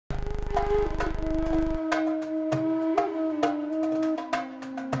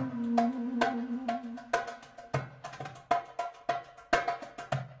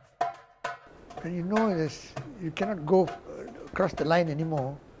When you know this, you cannot go across the line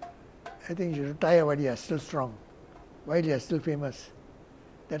anymore, I think you should retire while you are still strong, while you are still famous.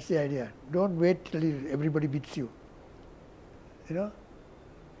 That's the idea. Don't wait till everybody beats you. You know?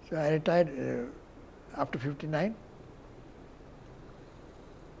 So I retired after 59.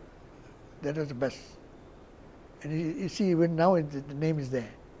 That was the best. And you see, even now the name is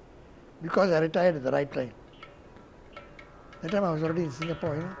there. Because I retired at the right time. That time I was already in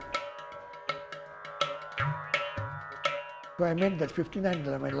Singapore, you know. So I made that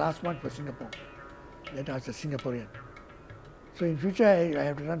 59, my last one for Singapore. That I was a Singaporean. So in future I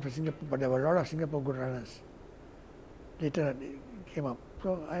have to run for Singapore, but there were a lot of Singapore good runners. Later it came up.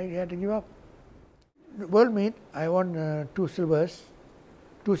 So I had to give up. The world meet, I won 2 silvers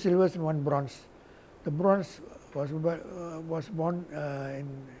and 1 bronze. The bronze was won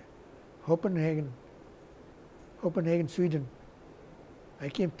in Copenhagen, Sweden. I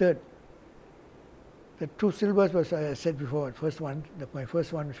came 3rd. The 2 silvers was, I said before, my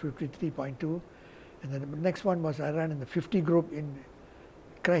first one was 53.2, and then the next one was I ran in the 50 group in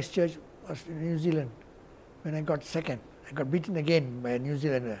Christchurch, New Zealand, when I got 2nd. I got beaten again by a New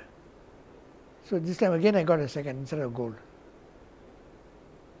Zealander. So this time again I got a 2nd instead of gold.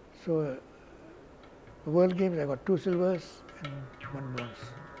 So the World Games I got 2 silvers and 1 bronze.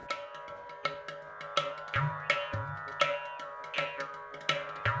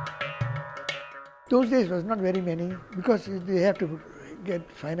 Those days was not very many because they have to get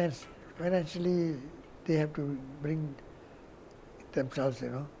financially they have to bring themselves, you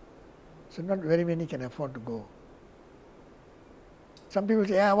know. So not very many can afford to go. Some people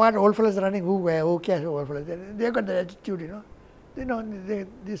say, yeah, what old fellas running, who cares old fellas? They've got the attitude, you know. They know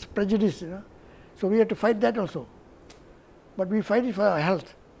this prejudice, you know. So we have to fight that also. But we fight it for our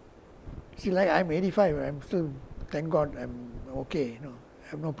health. See, like I'm 85, I'm still, thank God, I'm okay, you know.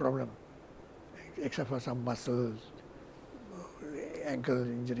 I have no problem. Except for some muscle, ankle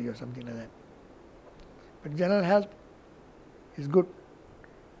injury or something like that. But general health is good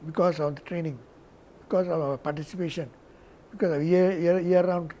because of the training, because of our participation, because of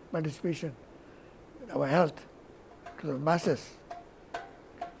year-round participation, our health to the masses.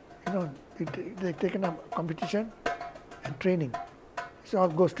 You know, they've taken up competition and training. It all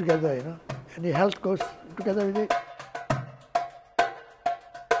goes together, you know, and the health goes together with it.